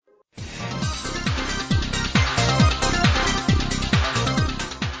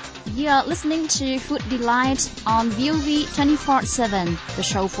are listening to Food Delight on VOV 24/7, the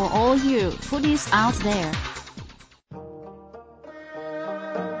show for all you foodies out there.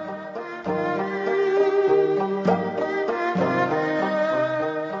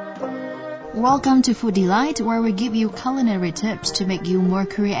 Welcome to Food Delight, where we give you culinary tips to make you more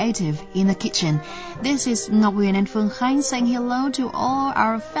creative in the kitchen. This is Ngọc Huyền and Phương Khanh saying hello to all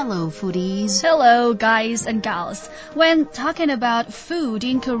our fellow foodies. Hello, guys and gals. When talking about food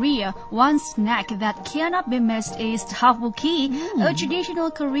in Korea, one snack that cannot be missed is tteokbokki, a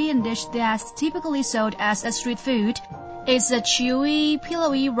traditional Korean dish that's typically sold as a street food. It's a chewy,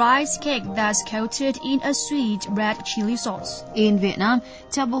 pillowy rice cake that's coated in a sweet red chili sauce. In Vietnam,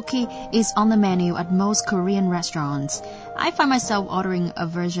 tteokbokki is on the menu at most Korean restaurants. I find myself ordering a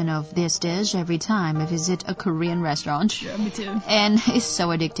version of this dish every time I visit a Korean restaurant. Yeah, me too. And it's so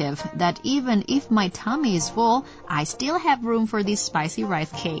addictive that even if my tummy is full, I still have room for these spicy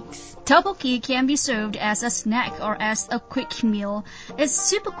rice cakes. Tteokbokki can be served as a snack or as a quick meal. It's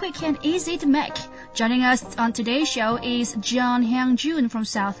super quick and easy to make. Joining us on today's show is John Hyang-jun from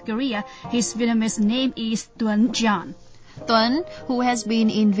South Korea. His Vietnamese name is Tuấn John. Tuấn, who has been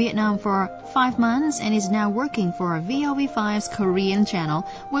in Vietnam for 5 months and is now working for VOV5's Korean channel,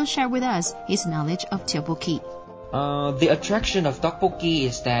 will share with us his knowledge of tteokbokki. The attraction of tteokbokki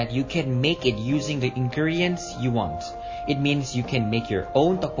is that you can make it using the ingredients you want. It means you can make your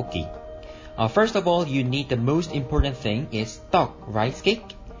own tteokbokki. First of all, you need the most important thing is tteok, rice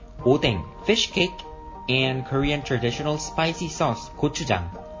cake, odeng, fish cake, and Korean traditional spicy sauce, gochujang.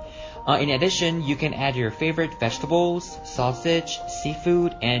 In addition, you can add your favorite vegetables, sausage,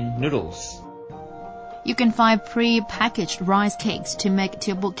 seafood, and noodles. You can find pre-packaged rice cakes to make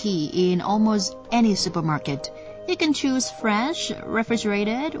tteokbokki in almost any supermarket. You can choose fresh,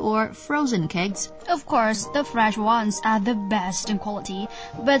 refrigerated, or frozen cakes. Of course, the fresh ones are the best in quality,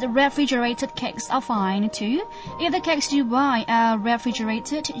 but refrigerated cakes are fine too. If the cakes you buy are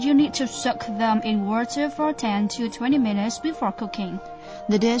refrigerated, you need to soak them in water for 10 to 20 minutes before cooking.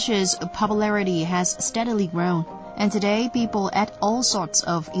 The dish's popularity has steadily grown, and today people add all sorts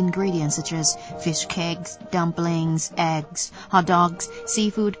of ingredients such as fish cakes, dumplings, eggs, hot dogs,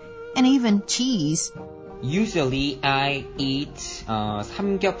 seafood, and even cheese. Usually, I eat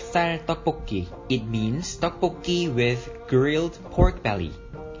삼겹살 떡볶이. It means tteokbokki with grilled pork belly.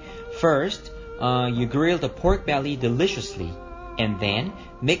 First, you grill the pork belly deliciously, and then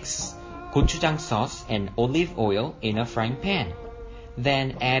mix gochujang sauce and olive oil in a frying pan.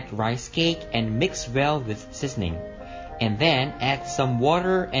 Then add rice cake and mix well with seasoning. And then add some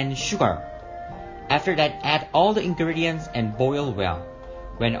water and sugar. After that, add all the ingredients and boil well.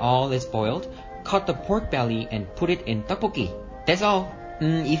 When all is boiled, cut the pork belly and put it in tteokbokki. That's all.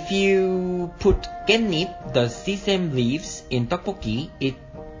 If you put 깻잎, the sesame leaves, in tteokbokki, it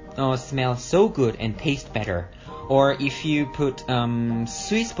smells so good and tastes better. Or if you put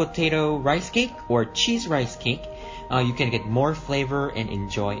sweet potato rice cake or cheese rice cake, you can get more flavor and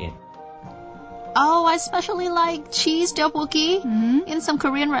enjoy it. Oh, I especially like cheese tteokbokki. In some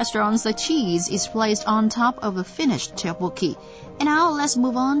Korean restaurants, the cheese is placed on top of the finished tteokbokki. And now let's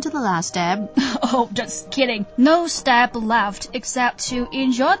move on to the last step. Oh, just kidding. No step left except to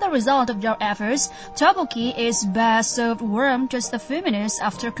enjoy the result of your efforts. Tteokbokki is best served warm just a few minutes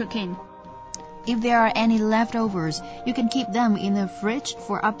after cooking. If there are any leftovers, you can keep them in the fridge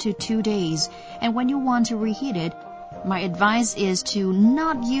for up to 2 days. And when you want to reheat it, my advice is to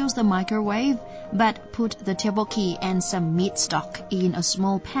not use the microwave, but put the tteokbokki and some meat stock in a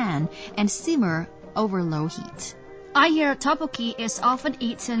small pan and simmer over low heat. I hear tteokbokki is often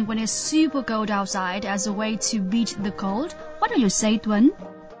eaten when it's super cold outside as a way to beat the cold. What do you say, Tuấn?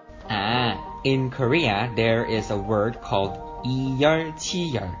 In Korea, there is a word called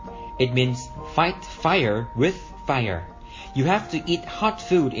이열치열. It means fight fire with fire. You have to eat hot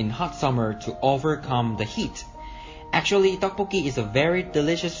food in hot summer to overcome the heat. Actually, tteokbokki is a very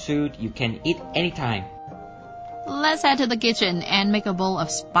delicious food you can eat anytime. Let's head to the kitchen and make a bowl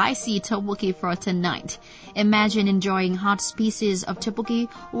of spicy tteokbokki for tonight. Imagine enjoying hot pieces of tteokbokki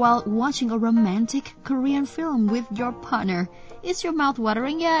while watching a romantic Korean film with your partner. Is your mouth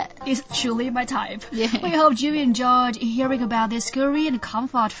watering yet? It's truly my type. Yeah. We hope you enjoyed hearing about this Korean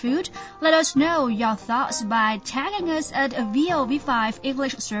comfort food. Let us know your thoughts by tagging us at VOV5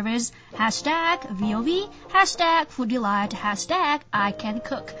 English Service, #VOV, #FoodDelight,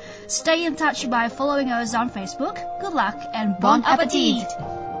 #ICanCook. Stay in touch by following us on Facebook. Good luck and bon appetit!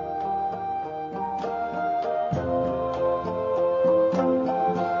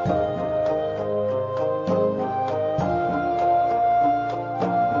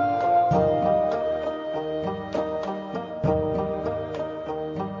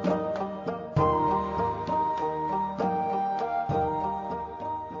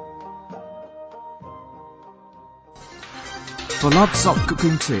 For lots of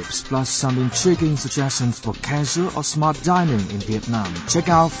cooking tips plus some intriguing suggestions for casual or smart dining in Vietnam, check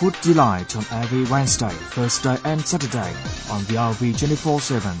out Food Delight on every Wednesday, Thursday and Saturday on VRV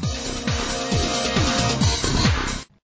 24/7.